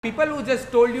People who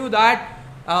just told you that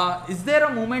is there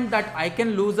a moment that I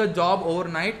can lose a job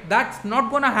overnight? That's not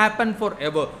gonna happen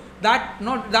forever.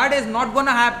 That is not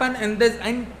gonna happen in this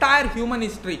entire human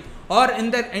history or in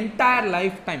their entire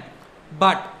lifetime.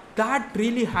 But that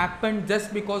really happened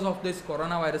just because of this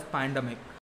coronavirus pandemic.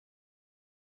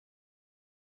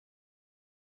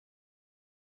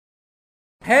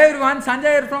 Hey everyone,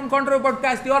 Sanjay here from Control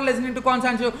Podcast. You are listening to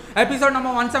Consancho, episode number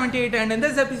 178, and in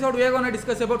this episode we are going to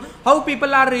discuss about how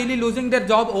people are really losing their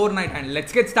job overnight. And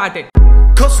let's get started. Never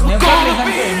listen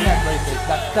to any advices.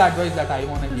 That's the advice that I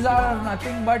want to give. These are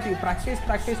nothing but you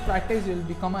practice, you'll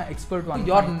become an expert one.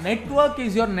 Your network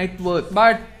is your net worth.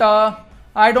 But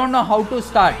I don't know how to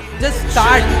start. Just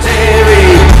start.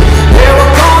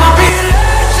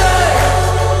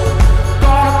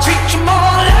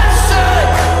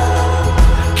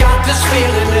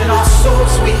 Feeling in our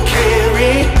souls we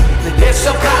carry that it's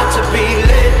about to be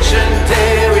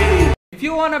legendary. If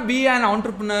you want to be an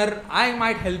entrepreneur, I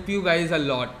might help you guys a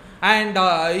lot. And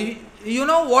you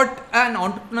know what an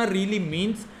entrepreneur really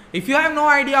means? If you have no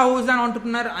idea who is an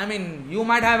entrepreneur, I mean, you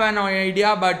might have an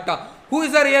idea, but who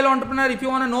is a real entrepreneur? If you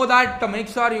want to know that, make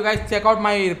sure you guys check out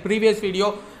my previous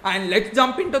video. And let's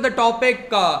jump into the topic.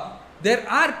 There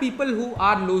are people who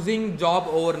are losing job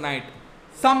overnight.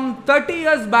 Some 30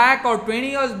 years back or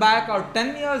 20 years back or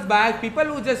 10 years back, people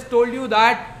who just told you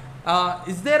that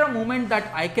is there a moment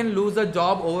that I can lose a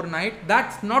job overnight?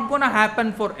 That's not gonna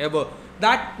happen forever.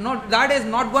 That is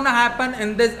not gonna happen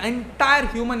in this entire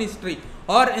human history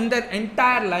or in their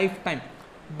entire lifetime.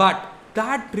 But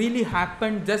that really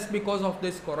happened just because of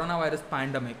this coronavirus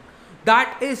pandemic.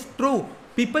 That is true.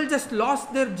 People just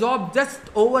lost their job just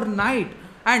overnight.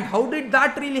 And how did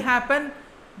that really happen?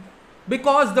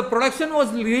 Because the production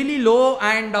was really low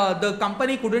and the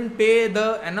company couldn't pay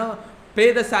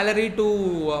the salary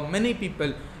to many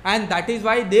people, and that is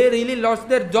why they really lost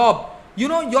their job. You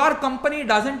know, your company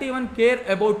doesn't even care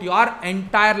about your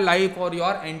entire life or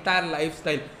your entire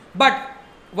lifestyle. But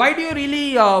why do you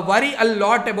really worry a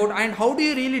lot about, and how do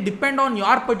you really depend on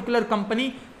your particular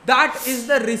company? That is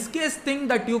the riskiest thing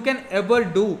that you can ever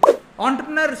do.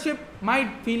 Entrepreneurship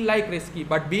might feel like risky,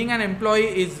 but being an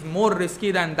employee is more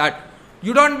risky than that.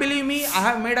 You don't believe me? I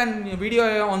have made a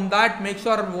video on that. Make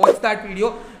sure you watch that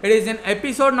video. It is in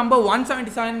episode number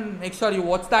 177. Make sure you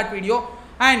watch that video.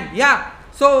 And yeah,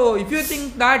 so if you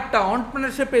think that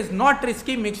entrepreneurship is not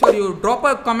risky, make sure you drop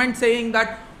a comment saying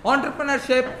that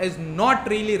entrepreneurship is not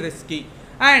really risky.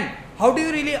 And how do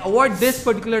you really avoid this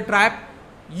particular trap?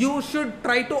 You should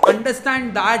try to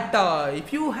understand that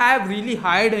if you have really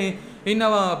hired in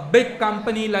a big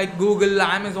company like Google,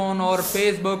 Amazon or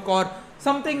Facebook or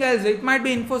something else, it might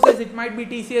be Infosys, it might be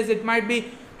TCS, it might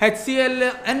be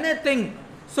HCL, anything.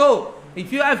 So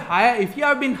if you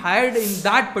have been hired in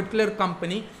that particular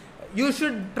company, you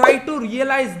should try to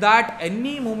realize that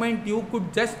any moment you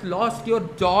could just lost your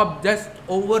job just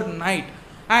overnight.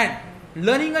 And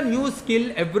learning a new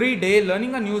skill every day,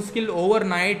 learning a new skill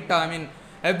overnight,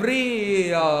 every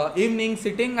evening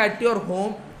sitting at your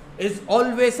home is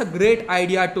always a great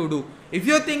idea to do. If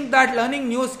you think that learning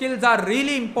new skills are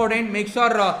really important, make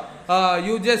sure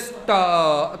you just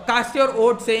cast your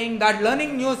vote saying that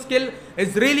learning new skill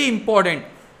is really important.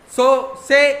 So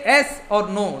say yes or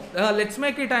no. Let's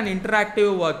make it an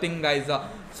interactive thing, guys,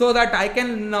 so that I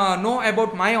can know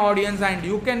about my audience and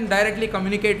you can directly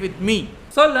communicate with me.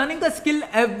 So learning a skill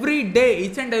every day,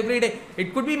 each and every day.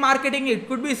 It could be marketing, it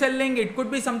could be selling, it could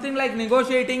be something like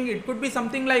negotiating, it could be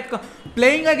something like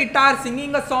playing a guitar,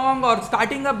 singing a song, or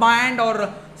starting a band,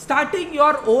 or starting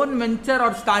your own venture,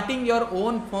 or starting your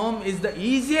own firm is the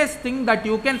easiest thing that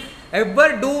you can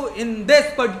ever do in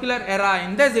this particular era,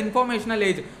 in this informational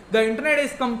age. The internet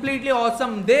is completely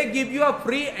awesome. They give you a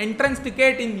free entrance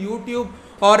ticket in YouTube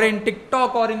or in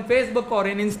TikTok or in Facebook or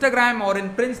in Instagram or in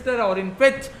Friendster or in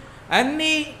Twitch.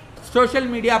 Any social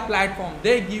media platform,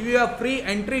 they give you a free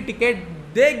entry ticket.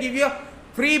 They give you a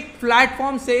free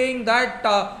platform saying that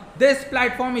this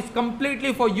platform is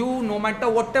completely for you. No matter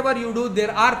whatever you do,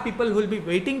 there are people who will be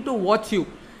waiting to watch you,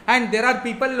 and there are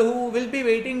people who will be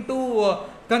waiting to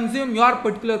consume your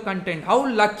particular content. How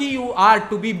lucky you are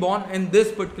to be born in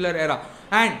this particular era.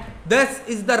 And this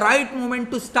is the right moment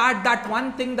to start that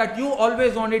one thing that you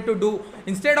always wanted to do.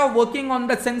 Instead of working on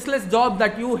the senseless job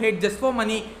that you hate just for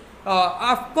money.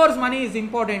 Of course money is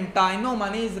important. I know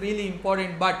money is really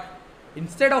important, but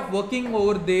instead of working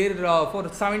over there for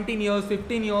 17 years,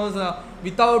 15 years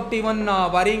without even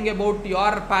worrying about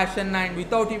your passion and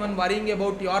without even worrying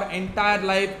about your entire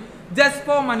life just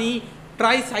for money,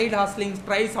 try side hustlings,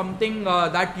 try something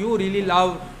that you really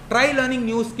love. Try learning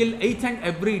new skill each and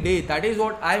every day. That is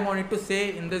what I wanted to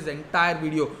say in this entire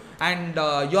video. and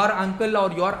your uncle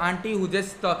or your auntie who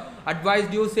just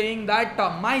advised you saying that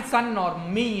my son or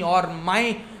me or my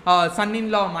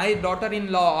son-in-law, my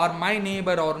daughter-in-law or my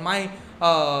neighbor or my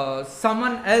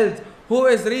someone else who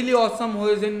is really awesome, who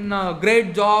is in a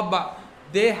great job,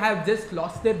 they have just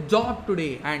lost their job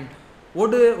today. And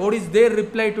what is their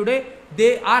reply today?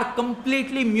 They are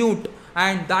completely mute,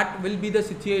 and that will be the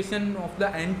situation of the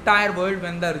entire world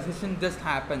when the recession just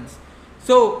happens.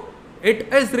 So it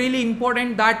is really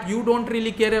important that you don't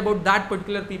really care about that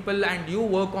particular people and you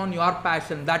work on your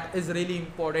passion. That is really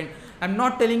important. I'm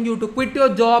not telling you to quit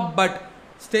your job, but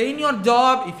stay in your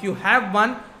job. If you have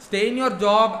one, stay in your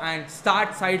job and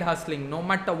start side hustling. No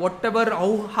matter whatever,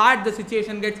 how hard the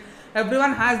situation gets,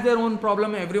 everyone has their own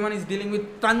problem. Everyone is dealing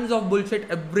with tons of bullshit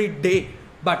every day.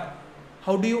 But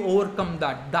how do you overcome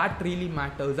that? That really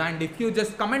matters. And if you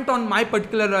just comment on my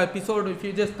particular episode, if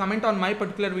you just comment on my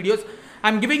particular videos,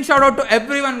 I'm giving shout out to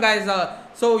everyone, guys.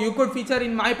 So you could feature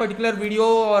in my particular video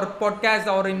or podcast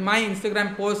or in my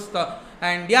Instagram post.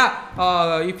 And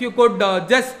yeah, if you could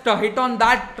just hit on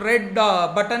that red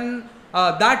button,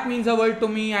 that means a world to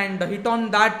me. And hit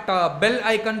on that bell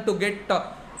icon to get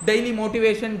daily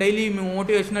motivation, daily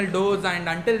motivational dose. And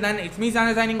until then, it's me,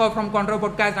 Sana, signing off from Contra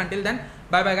Podcast. Until then,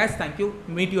 bye bye, guys. Thank you.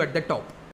 Meet you at the top.